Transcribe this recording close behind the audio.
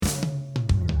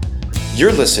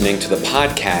You're listening to the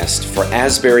podcast for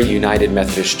Asbury United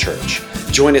Methodist Church.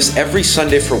 Join us every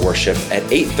Sunday for worship at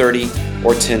 8:30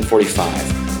 or 10:45.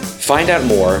 Find out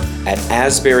more at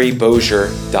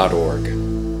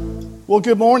asburybosier.org. Well,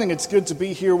 good morning. It's good to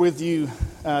be here with you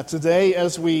today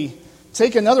as we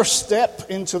take another step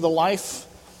into the life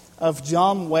of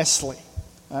John Wesley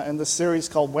in this series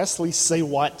called Wesley Say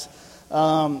What.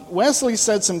 Wesley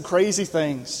said some crazy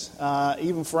things,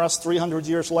 even for us 300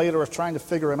 years later of trying to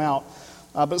figure him out.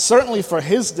 But certainly for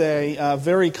his day,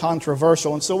 very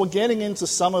controversial. And so we're getting into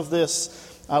some of this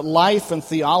life and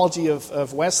theology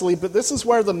of Wesley. But this is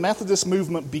where the Methodist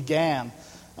movement began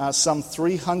some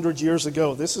 300 years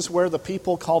ago. This is where the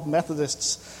people called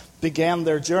Methodists began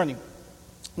their journey.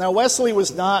 Now, Wesley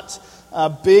was not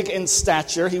big in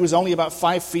stature. He was only about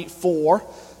 5'4",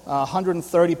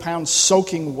 130 pounds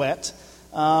soaking wet.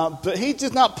 But he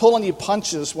did not pull any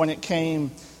punches when it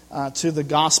came to the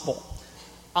gospel.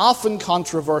 Often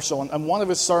controversial, and one of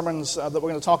his sermons that we're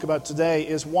going to talk about today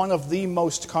is one of the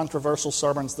most controversial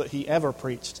sermons that he ever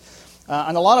preached.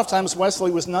 And a lot of times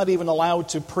Wesley was not even allowed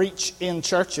to preach in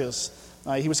churches.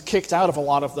 He was kicked out of a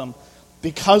lot of them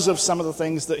because of some of the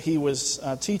things that he was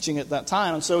teaching at that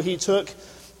time. And so he took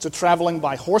to traveling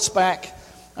by horseback,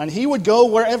 and he would go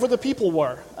wherever the people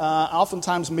were,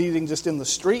 oftentimes meeting just in the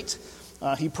street.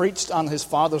 He preached on his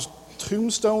father's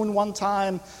tombstone one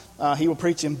time. He would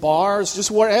preach in bars.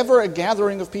 Just wherever a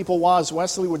gathering of people was,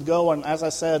 Wesley would go. And as I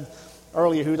said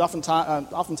earlier, he would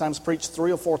oftentimes preach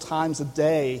 3 or 4 times a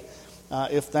day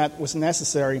if that was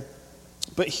necessary.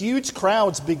 But huge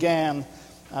crowds began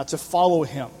to follow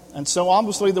him. And so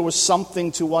obviously there was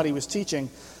something to what he was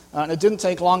teaching. And it didn't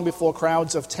take long before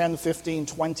crowds of 10, 15,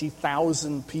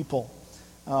 20,000 people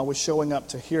were showing up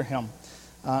to hear him.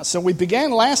 So we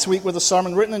began last week with a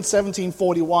sermon written in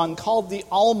 1741 called The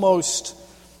Almost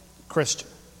Christian.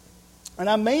 And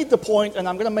I made the point, and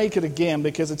I'm going to make it again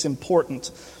because it's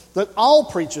important, that all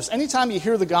preachers, anytime you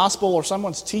hear the gospel or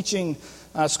someone's teaching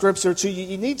scripture to you,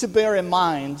 you need to bear in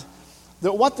mind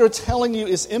that what they're telling you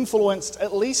is influenced,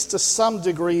 at least to some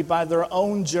degree, by their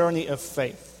own journey of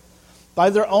faith, by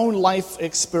their own life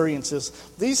experiences.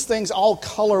 These things all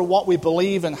color what we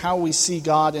believe and how we see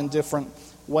God in different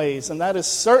ways. And that is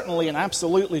certainly and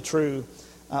absolutely true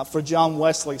for John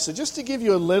Wesley. So just to give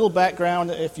you a little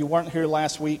background, if you weren't here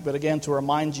last week, but again to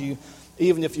remind you,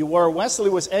 even if you were, Wesley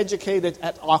was educated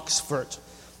at Oxford,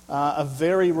 a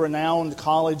very renowned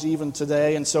college even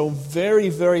today, and so very,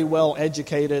 very well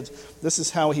educated. This is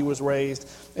how he was raised.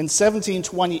 In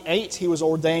 1728, he was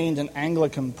ordained an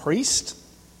Anglican priest,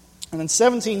 and in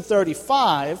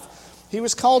 1735, he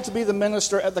was called to be the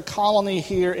minister at the colony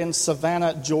here in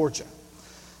Savannah, Georgia.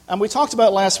 And we talked about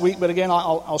it last week, but again,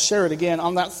 I'll share it again.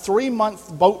 On that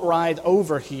 3-month boat ride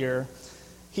over here,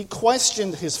 he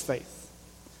questioned his faith.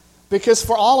 Because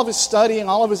for all of his study and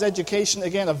all of his education,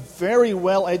 again, a very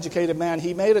well-educated man,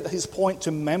 he made it his point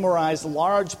to memorize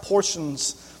large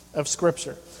portions of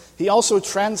Scripture. He also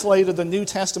translated the New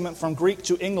Testament from Greek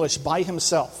to English by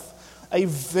himself. A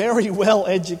very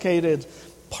well-educated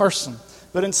person.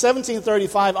 But in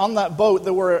 1735, on that boat,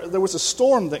 there was a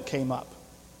storm that came up.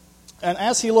 And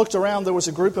as he looked around, there was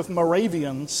a group of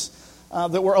Moravians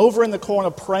that were over in the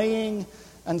corner praying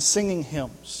and singing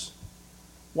hymns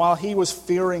while he was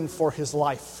fearing for his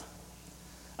life.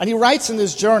 And he writes in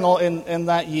his journal in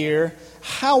that year,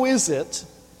 "How is it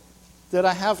that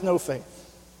I have no faith?"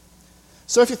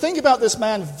 So if you think about this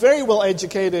man, very well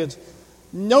educated,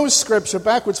 knows Scripture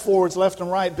backwards, forwards, left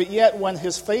and right, but yet when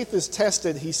his faith is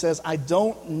tested, he says, "I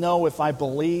don't know if I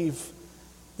believe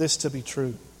this to be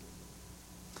true."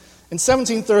 In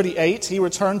 1738, he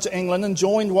returned to England and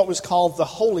joined what was called the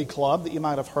Holy Club, that you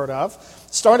might have heard of.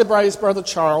 Started by his brother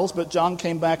Charles, but John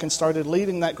came back and started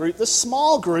leading that group. This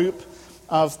small group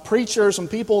of preachers and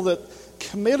people that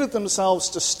committed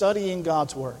themselves to studying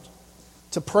God's Word,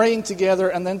 to praying together,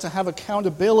 and then to have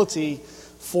accountability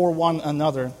for one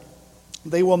another.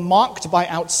 They were mocked by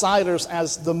outsiders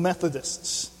as the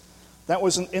Methodists. That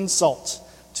was an insult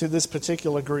to this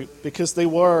particular group because they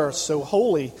were so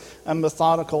holy and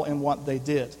methodical in what they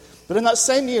did. But in that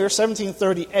same year,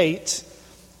 1738,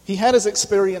 he had his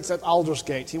experience at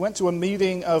Aldersgate. He went to a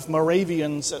meeting of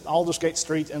Moravians at Aldersgate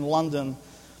Street in London,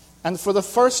 and for the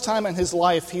first time in his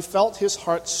life, he felt his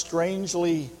heart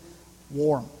strangely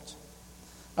warmed.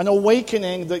 An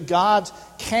awakening that God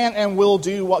can and will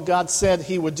do what God said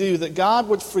he would do, that God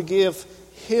would forgive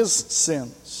his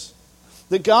sins,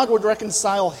 that God would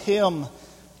reconcile him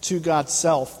to God's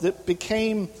self, that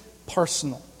became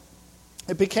personal.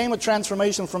 It became a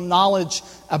transformation from knowledge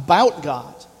about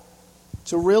God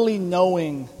to really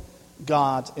knowing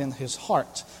God in his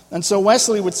heart. And so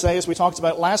Wesley would say, as we talked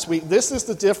about last week, this is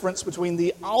the difference between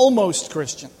the almost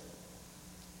Christian,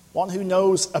 one who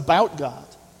knows about God,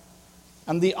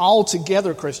 and the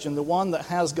altogether Christian, the one that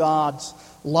has God's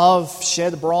love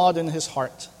shed abroad in his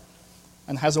heart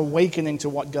and has awakening to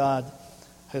what God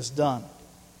has done.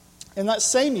 In that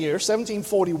same year,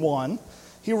 1741,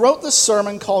 he wrote this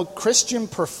sermon called Christian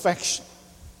Perfection.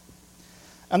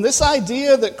 And this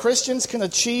idea that Christians can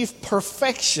achieve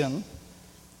perfection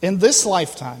in this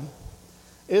lifetime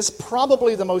is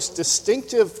probably the most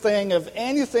distinctive thing of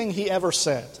anything he ever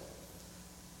said,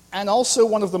 and also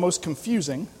one of the most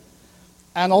confusing,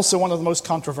 and also one of the most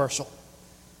controversial.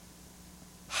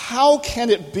 How can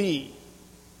it be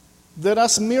that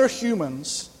us mere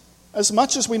humans, as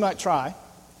much as we might try,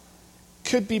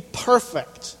 could be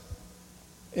perfect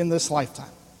in this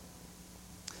lifetime?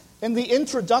 In the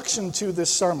introduction to this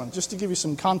sermon, just to give you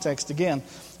some context again,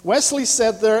 Wesley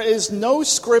said there is no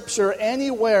scripture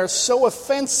anywhere so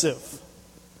offensive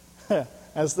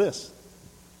as this.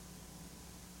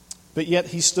 But yet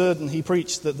he stood and he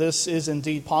preached that this is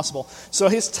indeed possible. So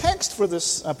his text for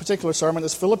this particular sermon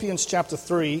is Philippians chapter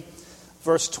 3,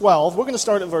 verse 12. We're going to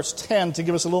start at verse 10 to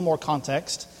give us a little more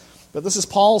context. But this is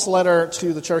Paul's letter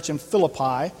to the church in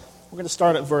Philippi. We're going to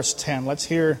start at verse 10. Let's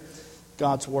hear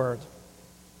God's word.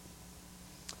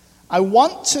 I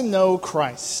want to know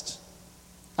Christ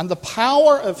and the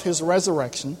power of his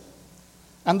resurrection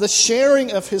and the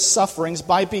sharing of his sufferings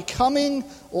by becoming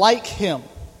like him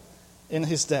in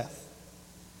his death.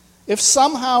 If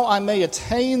somehow I may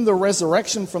attain the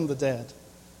resurrection from the dead,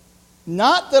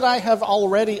 not that I have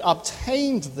already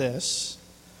obtained this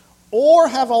or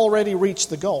have already reached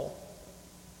the goal,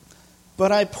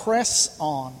 but I press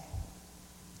on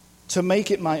to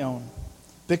make it my own,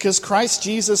 because Christ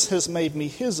Jesus has made me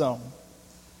his own.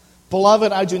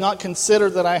 Beloved, I do not consider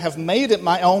that I have made it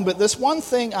my own, but this one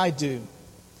thing I do,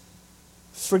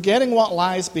 forgetting what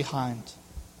lies behind,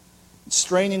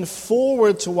 straining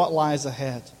forward to what lies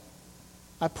ahead,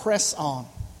 I press on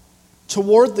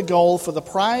toward the goal for the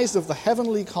prize of the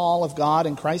heavenly call of God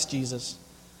in Christ Jesus.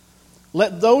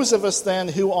 Let those of us then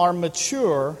who are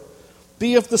mature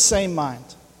be of the same mind.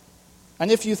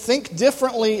 And if you think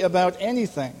differently about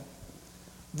anything,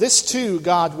 this too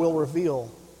God will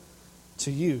reveal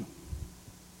to you.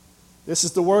 This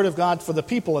is the word of God for the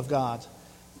people of God.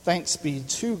 Thanks be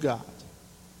to God.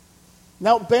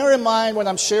 Now, bear in mind when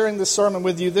I'm sharing this sermon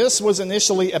with you, this was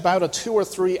initially about a 2 or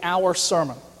 3 hour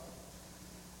sermon.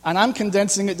 And I'm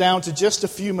condensing it down to just a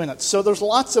few minutes. So there's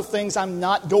lots of things I'm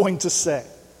not going to say.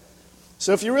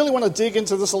 So if you really want to dig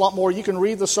into this a lot more, you can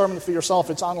read the sermon for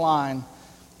yourself. It's online.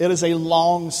 It is a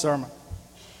long sermon.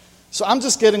 So I'm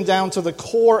just getting down to the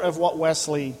core of what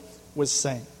Wesley was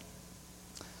saying.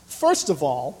 First of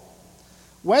all,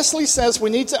 Wesley says we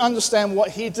need to understand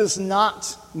what he does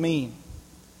not mean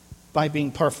by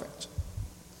being perfect.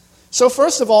 So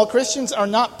first of all, Christians are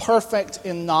not perfect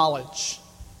in knowledge.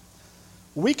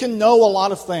 We can know a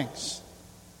lot of things,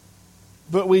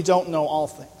 but we don't know all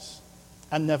things,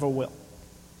 and never will.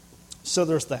 So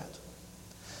there's that.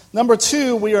 Number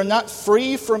 2, we are not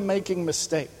free from making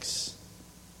mistakes.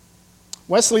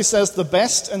 Wesley says the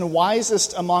best and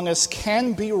wisest among us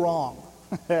can be wrong.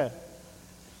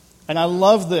 And I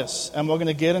love this, and we're going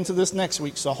to get into this next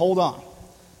week, so hold on.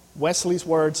 Wesley's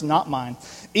words, not mine.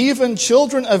 Even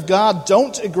children of God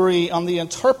don't agree on the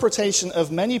interpretation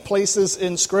of many places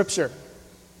in Scripture.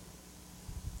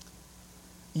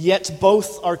 Yet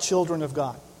both are children of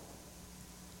God.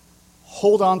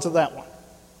 Hold on to that one.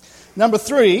 Number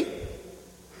 3,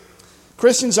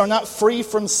 Christians are not free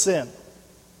from sin.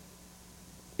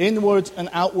 Inward and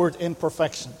outward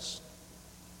imperfections.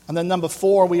 And then number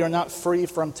 4, we are not free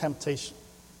from temptation.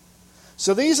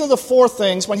 So these are the 4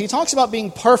 things. When he talks about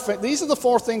being perfect, these are the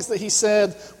 4 things that he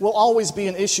said will always be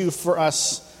an issue for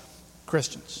us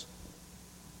Christians.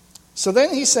 So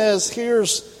then he says,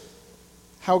 here's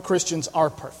how Christians are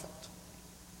perfect.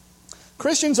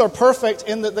 Christians are perfect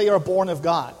in that they are born of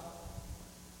God.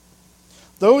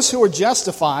 Those who are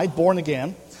justified, born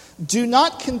again, do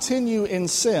not continue in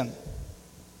sin.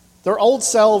 Their old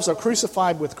selves are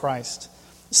crucified with Christ.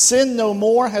 Sin no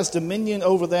more has dominion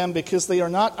over them because they are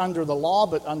not under the law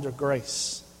but under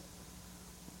grace.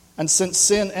 And since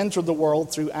sin entered the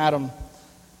world through Adam,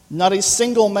 not a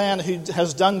single man who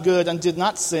has done good and did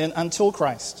not sin until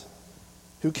Christ,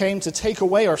 who came to take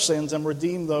away our sins and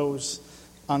redeem those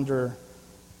under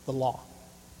the law.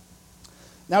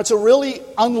 Now, to really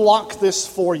unlock this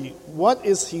for you, what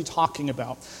is he talking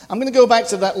about? I'm going to go back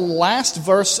to that last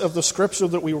verse of the scripture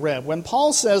that we read. When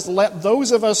Paul says, let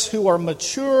those of us who are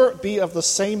mature be of the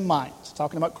same mind,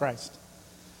 talking about Christ,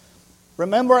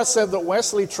 Remember I said that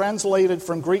Wesley translated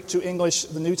from Greek to English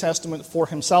the New Testament for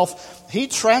himself. He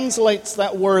translates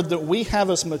that word that we have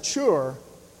as mature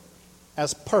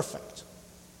as perfect.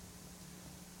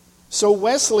 So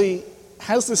Wesley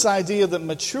has this idea that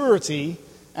maturity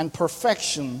and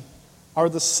perfection are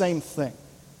the same thing.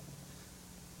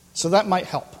 So that might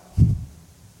help.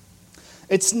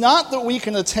 It's not that we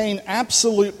can attain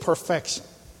absolute perfection.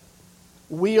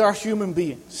 We are human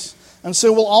beings. And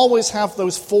so we'll always have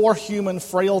those 4 human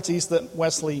frailties that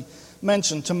Wesley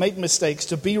mentioned: to make mistakes,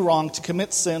 to be wrong, to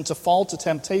commit sin, to fall to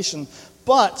temptation.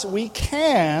 But we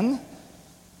can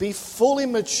be fully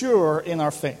mature in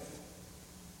our faith.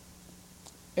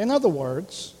 In other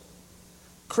words,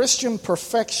 Christian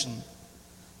perfection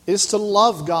is to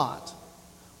love God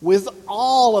with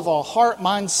all of our heart,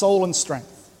 mind, soul, and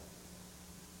strength,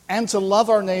 and to love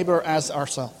our neighbor as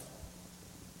ourselves.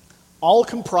 All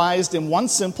comprised in one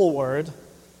simple word: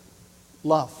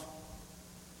 love.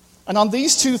 And on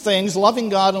these 2 things, loving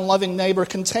God and loving neighbor,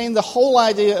 contain the whole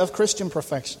idea of Christian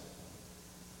perfection.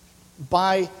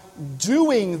 By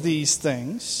doing these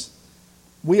things,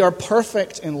 we are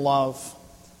perfect in love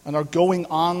and are going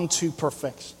on to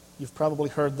perfection. You've probably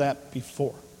heard that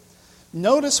before.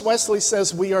 Notice Wesley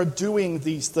says we are doing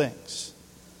these things.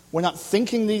 We're not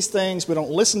thinking these things. We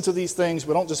don't listen to these things.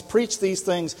 We don't just preach these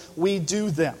things. We do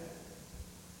them.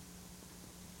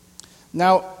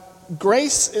 Now,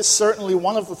 grace is certainly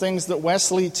one of the things that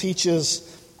Wesley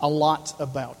teaches a lot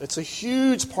about. It's a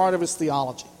huge part of his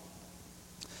theology.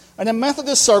 And in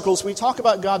Methodist circles, we talk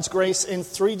about God's grace in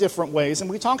 3 different ways. And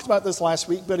we talked about this last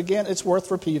week, but again, it's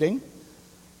worth repeating.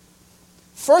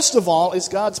 First of all is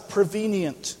God's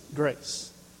prevenient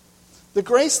grace. The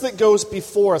grace that goes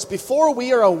before us. Before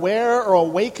we are aware or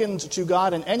awakened to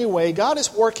God in any way, God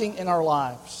is working in our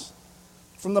lives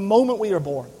from the moment we are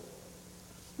born.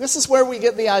 This is where we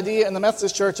get the idea in the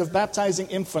Methodist Church of baptizing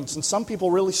infants, and some people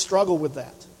really struggle with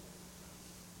that.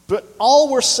 But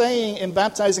all we're saying in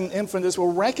baptizing an infant is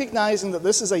we're recognizing that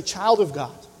this is a child of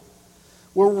God.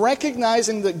 We're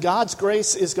recognizing that God's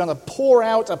grace is going to pour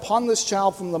out upon this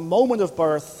child from the moment of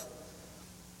birth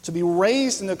to be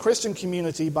raised in a Christian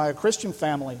community by a Christian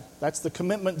family. That's the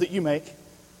commitment that you make.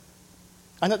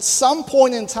 And at some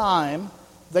point in time,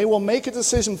 they will make a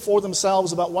decision for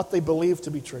themselves about what they believe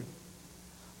to be true.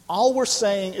 All we're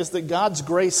saying is that God's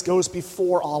grace goes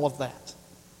before all of that.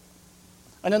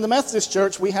 And in the Methodist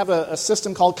Church, we have a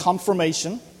system called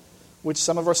confirmation, which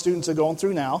some of our students are going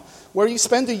through now, where you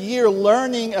spend a year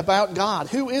learning about God.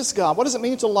 Who is God? What does it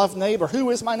mean to love neighbor?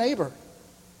 Who is my neighbor?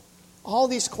 All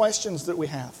these questions that we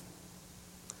have.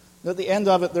 And at the end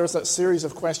of it, there's that series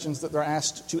of questions that they're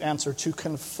asked to answer to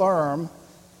confirm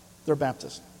their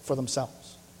baptism for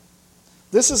themselves.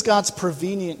 This is God's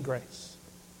prevenient grace.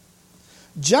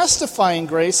 Justifying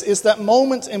grace is that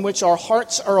moment in which our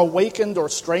hearts are awakened or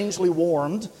strangely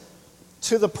warmed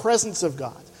to the presence of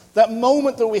God. That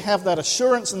moment that we have that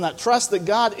assurance and that trust that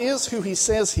God is who He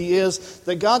says He is,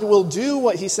 that God will do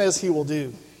what He says He will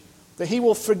do, that He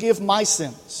will forgive my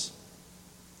sins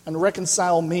and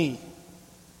reconcile me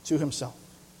to Himself.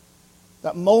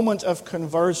 That moment of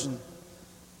conversion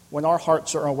when our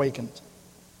hearts are awakened.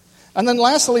 And then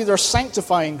lastly, there's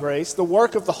sanctifying grace, the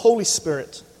work of the Holy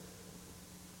Spirit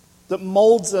that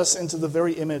molds us into the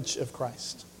very image of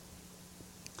Christ.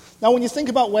 Now, when you think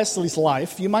about Wesley's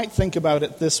life, you might think about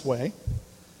it this way.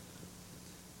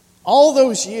 All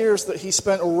those years that he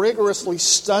spent rigorously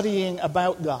studying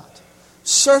about God,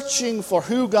 searching for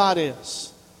who God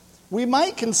is, we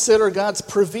might consider God's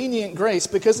prevenient grace,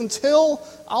 because until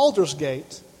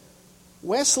Aldersgate,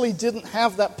 Wesley didn't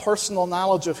have that personal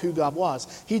knowledge of who God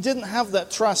was. He didn't have that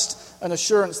trust and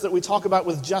assurance that we talk about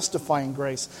with justifying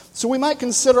grace. So we might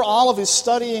consider all of his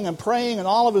studying and praying and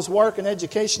all of his work and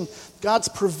education God's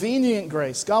prevenient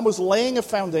grace. God was laying a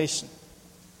foundation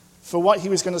for what he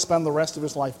was going to spend the rest of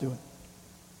his life doing.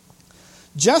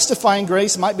 Justifying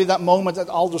grace might be that moment at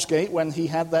Aldersgate when he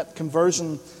had that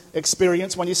conversion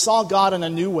experience, when he saw God in a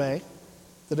new way,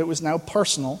 that it was now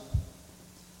personal.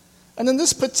 And in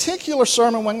this particular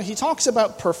sermon, when he talks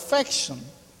about perfection,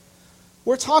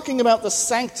 we're talking about the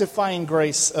sanctifying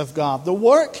grace of God, the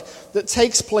work that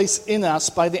takes place in us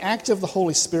by the act of the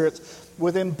Holy Spirit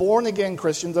within born-again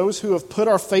Christians, those who have put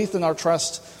our faith and our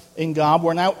trust in God.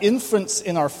 We're now infants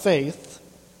in our faith,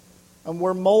 and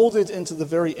we're molded into the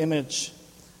very image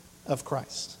of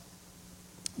Christ.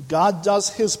 God does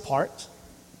His part,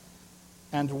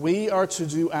 and we are to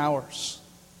do ours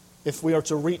if we are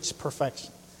to reach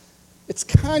perfection. It's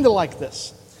kind of like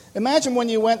this. Imagine when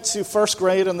you went to first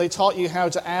grade and they taught you how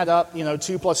to add up,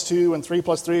 2 plus 2 and 3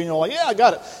 plus 3, and you're like, yeah, I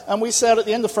got it. And we said at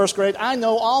the end of first grade, I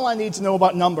know all I need to know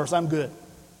about numbers. I'm good.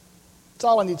 That's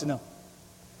all I need to know.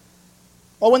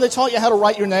 Or when they taught you how to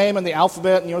write your name in the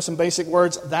alphabet and some basic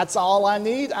words, that's all I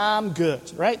need, I'm good,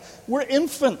 right? We're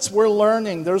infants, we're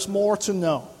learning, there's more to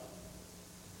know.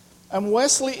 And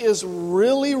Wesley is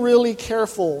really, really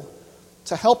careful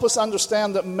to help us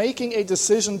understand that making a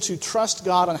decision to trust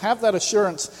God and have that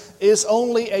assurance is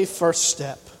only a first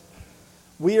step.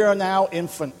 We are now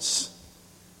infants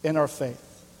in our faith.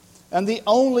 And the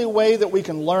only way that we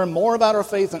can learn more about our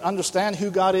faith and understand who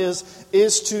God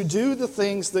is to do the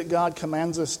things that God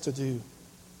commands us to do.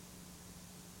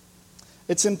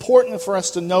 It's important for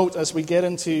us to note as we get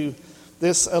into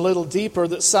this a little deeper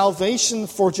that salvation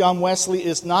for John Wesley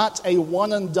is not a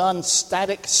one-and-done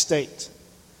static state.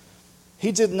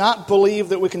 He did not believe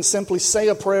that we can simply say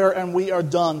a prayer and we are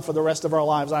done for the rest of our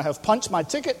lives. I have punched my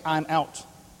ticket, I'm out.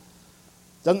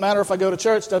 Doesn't matter if I go to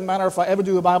church, doesn't matter if I ever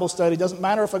do a Bible study, doesn't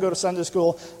matter if I go to Sunday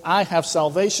school, I have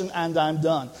salvation and I'm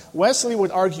done. Wesley would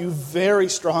argue very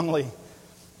strongly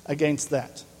against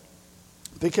that.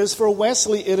 Because for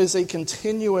Wesley, it is a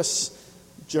continuous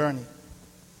journey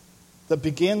that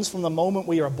begins from the moment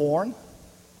we are born,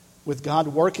 with God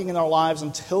working in our lives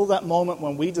until that moment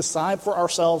when we decide for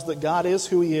ourselves that God is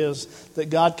who He is,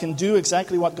 that God can do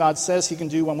exactly what God says He can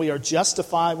do when we are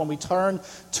justified, when we turn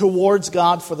towards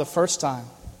God for the first time.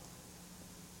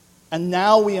 And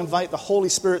now we invite the Holy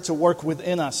Spirit to work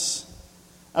within us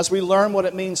as we learn what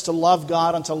it means to love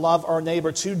God and to love our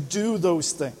neighbor, to do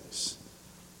those things.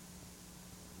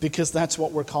 Because that's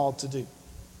what we're called to do.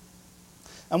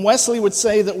 And Wesley would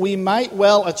say that we might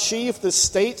well achieve the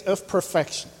state of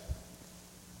perfection.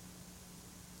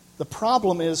 The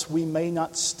problem is we may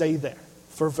not stay there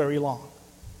for very long.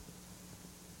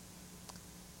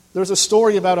 There's a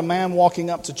story about a man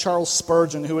walking up to Charles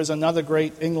Spurgeon, who is another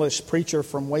great English preacher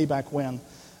from way back when,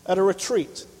 at a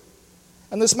retreat.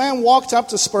 And this man walked up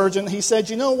to Spurgeon. He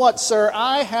said, "You know what, sir?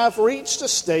 I have reached a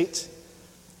state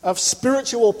of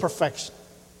spiritual perfection.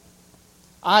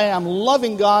 I am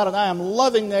loving God and I am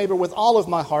loving neighbor with all of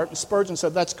my heart." And Spurgeon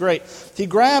said, "That's great." He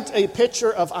grabbed a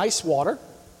pitcher of ice water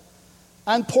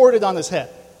and poured it on his head.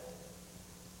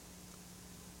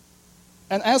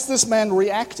 And as this man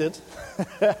reacted,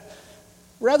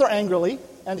 rather angrily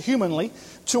and humanly,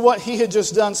 to what he had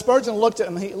just done, Spurgeon looked at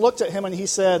him. He looked at him and he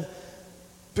said,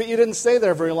 "But you didn't stay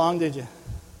there very long, did you?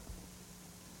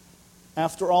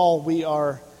 After all, we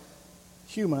are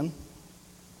human."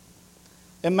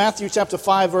 In Matthew chapter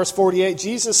 5, verse 48,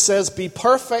 Jesus says, "Be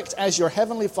perfect as your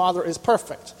heavenly Father is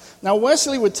perfect." Now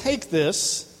Wesley would take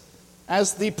this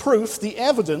as the proof, the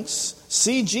evidence,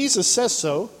 see, Jesus says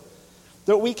so,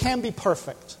 that we can be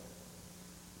perfect.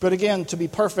 But again, to be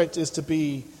perfect is to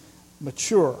be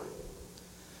mature.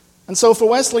 And so for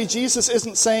Wesley, Jesus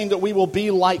isn't saying that we will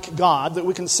be like God, that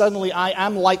we can suddenly, I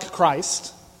am like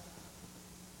Christ.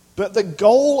 But the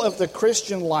goal of the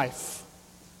Christian life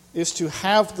is to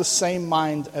have the same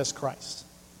mind as Christ.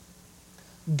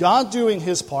 God doing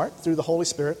His part through the Holy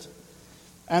Spirit,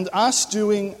 and us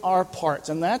doing our part.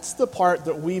 And that's the part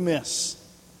that we miss.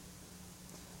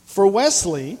 For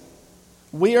Wesley,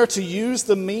 we are to use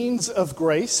the means of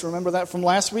grace. Remember that from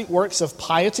last week? Works of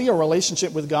piety, a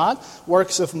relationship with God.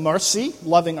 Works of mercy,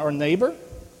 loving our neighbor.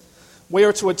 We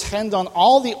are to attend on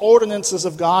all the ordinances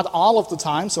of God all of the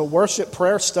time. So worship,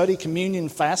 prayer, study, communion,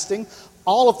 fasting.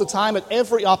 All of the time, at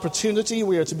every opportunity,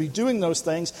 we are to be doing those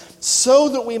things so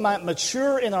that we might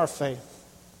mature in our faith.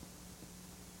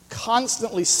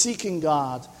 Constantly seeking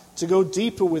God, to go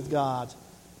deeper with God,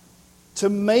 to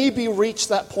maybe reach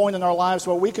that point in our lives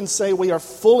where we can say we are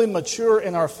fully mature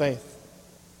in our faith,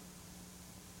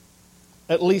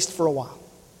 at least for a while.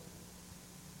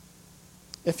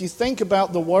 If you think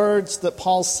about the words that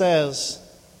Paul says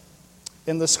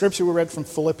in the scripture we read from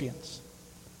Philippians,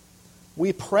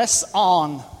 we press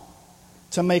on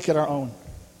to make it our own.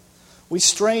 We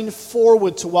strain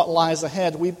forward to what lies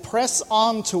ahead. We press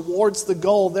on towards the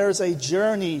goal. There's a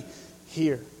journey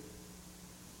here.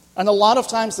 And a lot of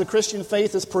times the Christian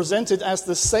faith is presented as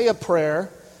the say a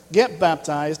prayer, get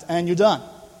baptized, and you're done.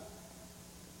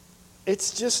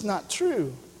 It's just not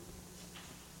true.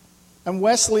 And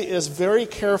Wesley is very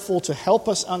careful to help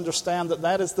us understand that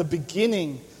that is the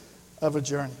beginning of a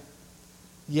journey.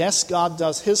 Yes, God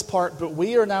does His part, but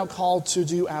we are now called to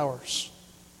do ours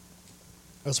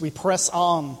as we press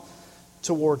on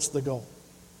towards the goal.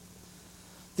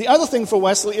 The other thing for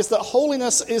Wesley is that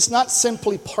holiness is not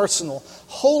simply personal.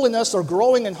 Holiness, or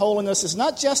growing in holiness, is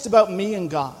not just about me and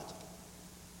God.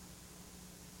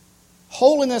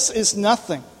 Holiness is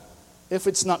nothing if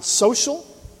it's not social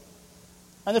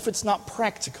and if it's not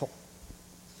practical.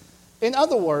 In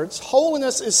other words,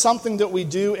 holiness is something that we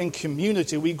do in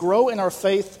community. We grow in our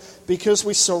faith because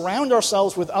we surround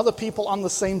ourselves with other people on the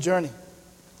same journey.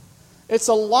 It's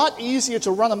a lot easier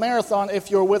to run a marathon if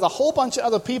you're with a whole bunch of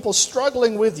other people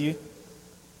struggling with you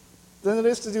than it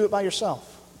is to do it by yourself.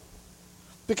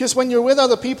 Because when you're with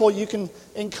other people, you can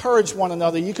encourage one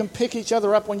another. You can pick each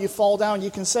other up when you fall down.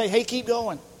 You can say, hey, keep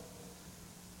going.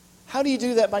 How do you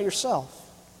do that by yourself?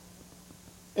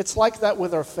 It's like that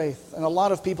with our faith. And a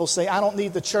lot of people say, I don't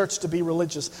need the church to be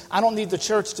religious. I don't need the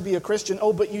church to be a Christian.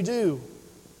 Oh, but you do.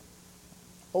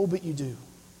 Oh, but you do.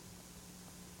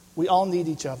 We all need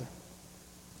each other.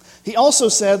 He also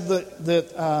said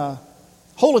that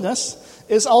holiness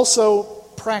is also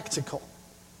practical.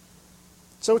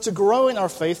 So to grow in our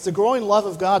faith, to grow in love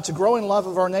of God, to grow in love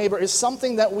of our neighbor is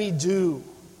something that we do.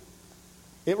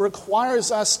 It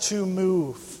requires us to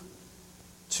move,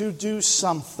 to do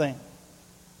something.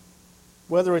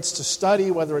 Whether it's to study,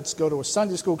 whether it's to go to a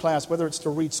Sunday school class, whether it's to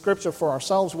read Scripture for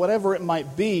ourselves, whatever it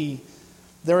might be,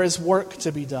 there is work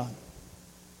to be done.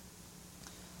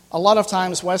 A lot of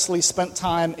times Wesley spent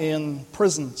time in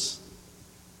prisons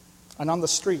and on the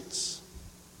streets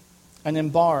and in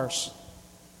bars,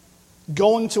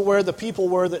 going to where the people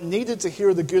were that needed to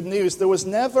hear the good news. There was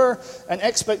never an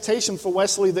expectation for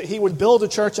Wesley that he would build a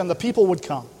church and the people would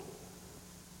come.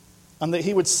 And that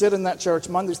he would sit in that church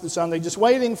Monday through Sunday just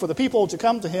waiting for the people to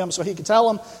come to him so he could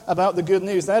tell them about the good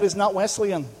news. That is not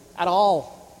Wesleyan at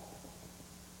all.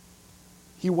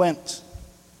 He went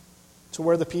to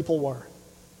where the people were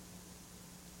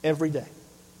every day.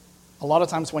 A lot of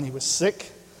times when he was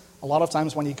sick, a lot of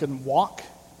times when he couldn't walk.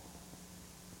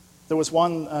 There was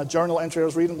one journal entry I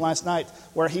was reading last night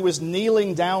where he was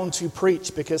kneeling down to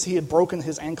preach because he had broken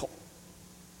his ankle.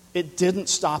 It didn't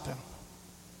stop him.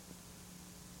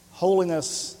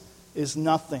 Holiness is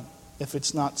nothing if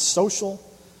it's not social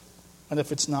and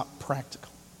if it's not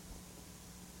practical.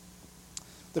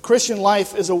 The Christian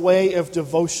life is a way of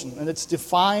devotion, and it's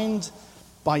defined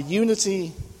by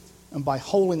unity and by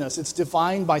holiness. It's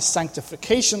defined by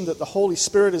sanctification, that the Holy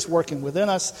Spirit is working within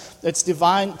us. It's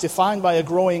defined by a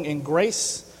growing in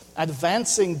grace,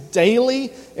 advancing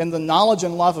daily in the knowledge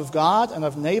and love of God and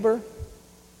of neighbor.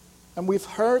 And we've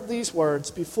heard these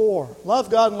words before. Love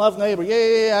God and love neighbor.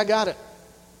 Yeah, I got it.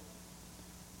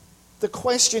 The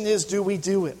question is, do we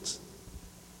do it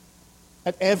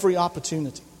at every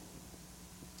opportunity?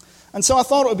 And so I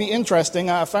thought it would be interesting.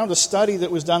 I found a study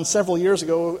that was done several years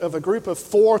ago of a group of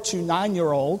 4 to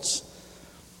 9-year-olds.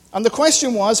 And the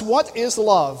question was, what is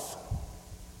love?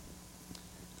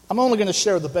 I'm only going to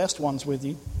share the best ones with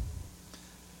you.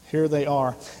 Here they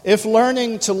are. If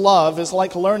learning to love is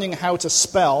like learning how to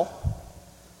spell,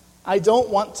 I don't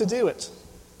want to do it.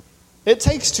 It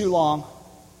takes too long.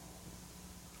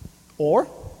 Or,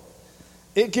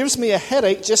 it gives me a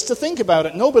headache just to think about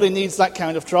it. Nobody needs that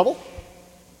kind of trouble.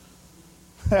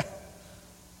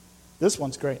 This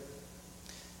one's great.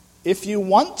 If you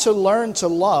want to learn to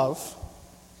love,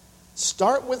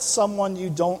 start with someone you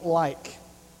don't like.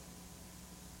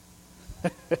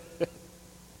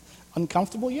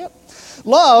 Uncomfortable yet?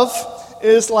 Love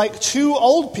is like 2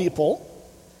 old people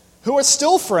who are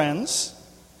still friends,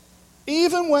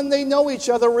 even when they know each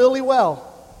other really well.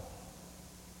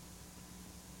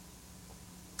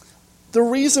 The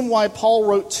reason why Paul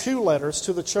wrote 2 letters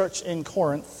to the church in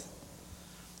Corinth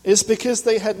is because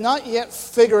they had not yet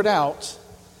figured out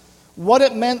what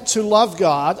it meant to love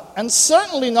God, and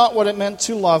certainly not what it meant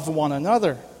to love one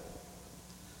another.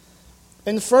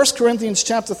 In 1 Corinthians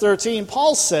chapter 13,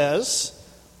 Paul says,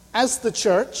 as the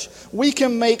church, we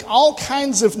can make all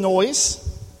kinds of noise.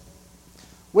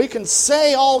 We can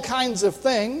say all kinds of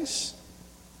things.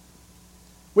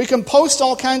 We can post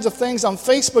all kinds of things on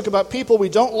Facebook about people we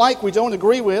don't like, we don't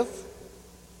agree with.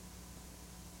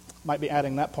 Might be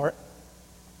adding that part.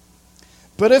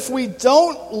 But if we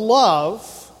don't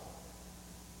love,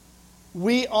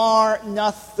 we are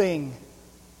nothing.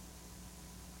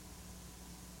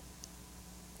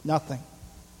 Nothing.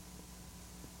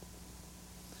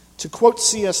 To quote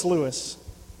C.S. Lewis,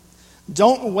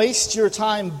 don't waste your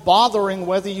time bothering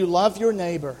whether you love your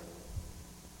neighbor.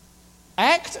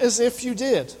 Act as if you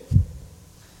did.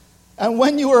 And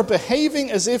when you are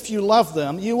behaving as if you love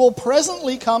them, you will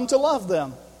presently come to love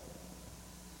them.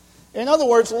 In other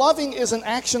words, loving is an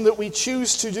action that we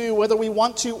choose to do whether we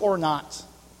want to or not.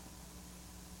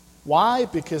 Why?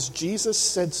 Because Jesus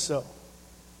said so.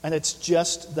 And it's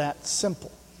just that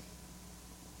simple.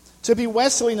 To be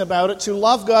Wesleyan about it, to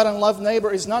love God and love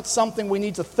neighbor, is not something we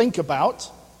need to think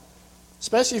about.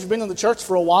 Especially if you've been in the church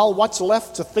for a while, what's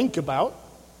left to think about?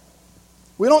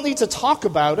 We don't need to talk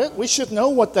about it. We should know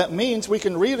what that means. We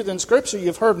can read it in Scripture.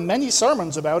 You've heard many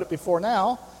sermons about it before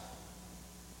now.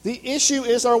 The issue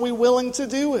is, are we willing to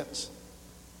do it?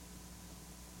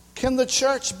 Can the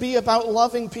church be about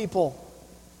loving people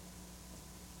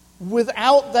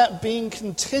without that being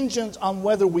contingent on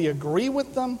whether we agree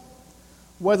with them,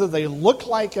 whether they look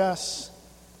like us,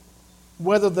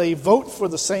 whether they vote for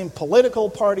the same political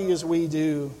party as we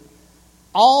do?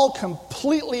 All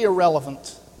completely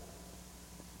irrelevant.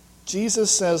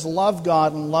 Jesus says, love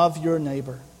God and love your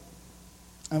neighbor.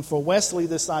 And for Wesley,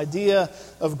 this idea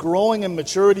of growing in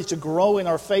maturity, to grow in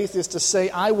our faith, is to say,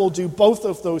 I will do both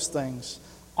of those things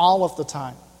all of the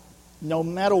time, no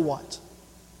matter what.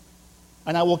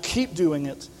 And I will keep doing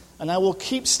it, and I will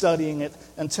keep studying it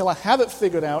until I have it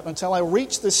figured out, until I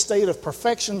reach this state of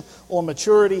perfection or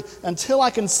maturity, until I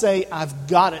can say, I've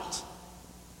got it.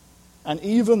 And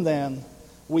even then,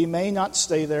 we may not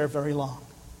stay there very long.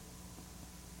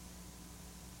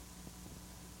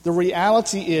 The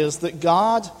reality is that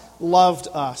God loved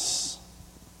us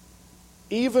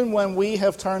even when we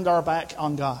have turned our back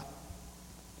on God.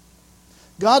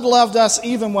 God loved us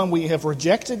even when we have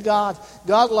rejected God.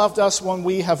 God loved us when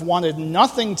we have wanted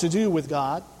nothing to do with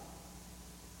God.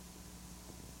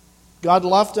 God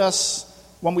loved us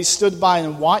when we stood by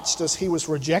and watched as He was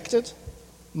rejected,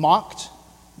 mocked,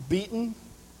 beaten,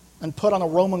 and put on a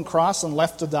Roman cross and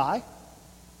left to die.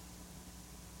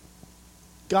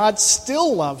 God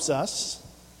still loves us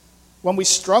when we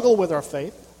struggle with our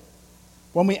faith,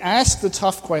 when we ask the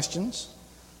tough questions,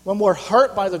 when we're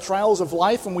hurt by the trials of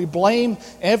life and we blame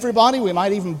everybody. We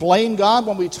might even blame God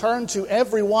when we turn to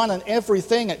everyone and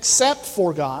everything except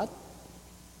for God.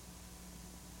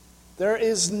 There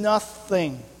is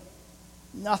nothing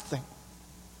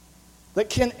that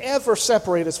can ever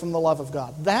separate us from the love of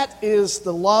God. That is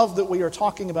the love that we are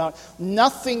talking about.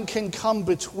 Nothing can come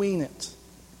between it.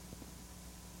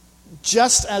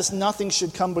 Just as nothing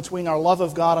should come between our love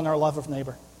of God and our love of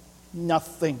neighbor.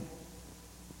 Nothing.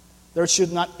 There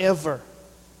should not ever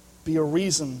be a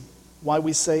reason why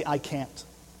we say, I can't.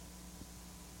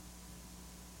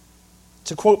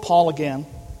 To quote Paul again,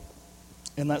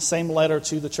 in that same letter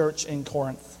to the church in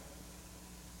Corinth,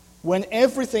 when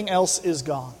everything else is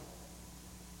gone,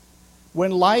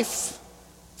 when life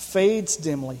fades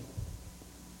dimly,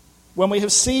 when we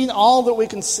have seen all that we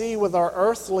can see with our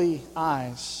earthly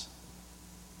eyes,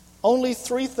 only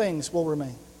three things will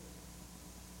remain: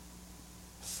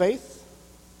 faith,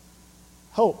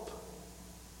 hope,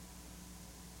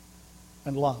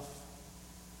 and love.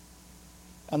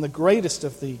 And the greatest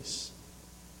of these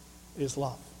is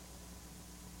love.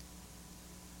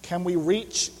 Can we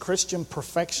reach Christian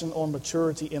perfection or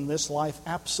maturity in this life?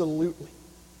 Absolutely.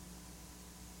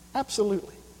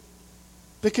 Absolutely.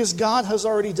 Because God has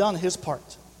already done His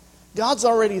part. God's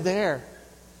already there.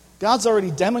 God's already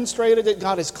demonstrated it.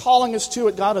 God is calling us to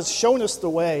it. God has shown us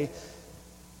the way.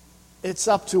 It's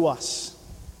up to us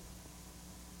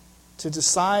to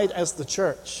decide as the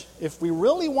church if we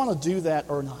really want to do that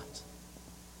or not.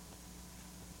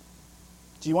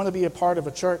 Do you want to be a part of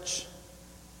a church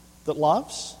that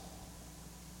loves?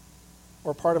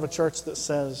 Or part of a church that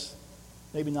says,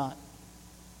 maybe not?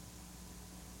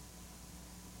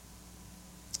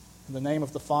 In the name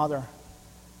of the Father,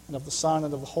 and of the Son,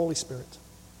 and of the Holy Spirit.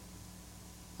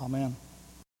 Amen.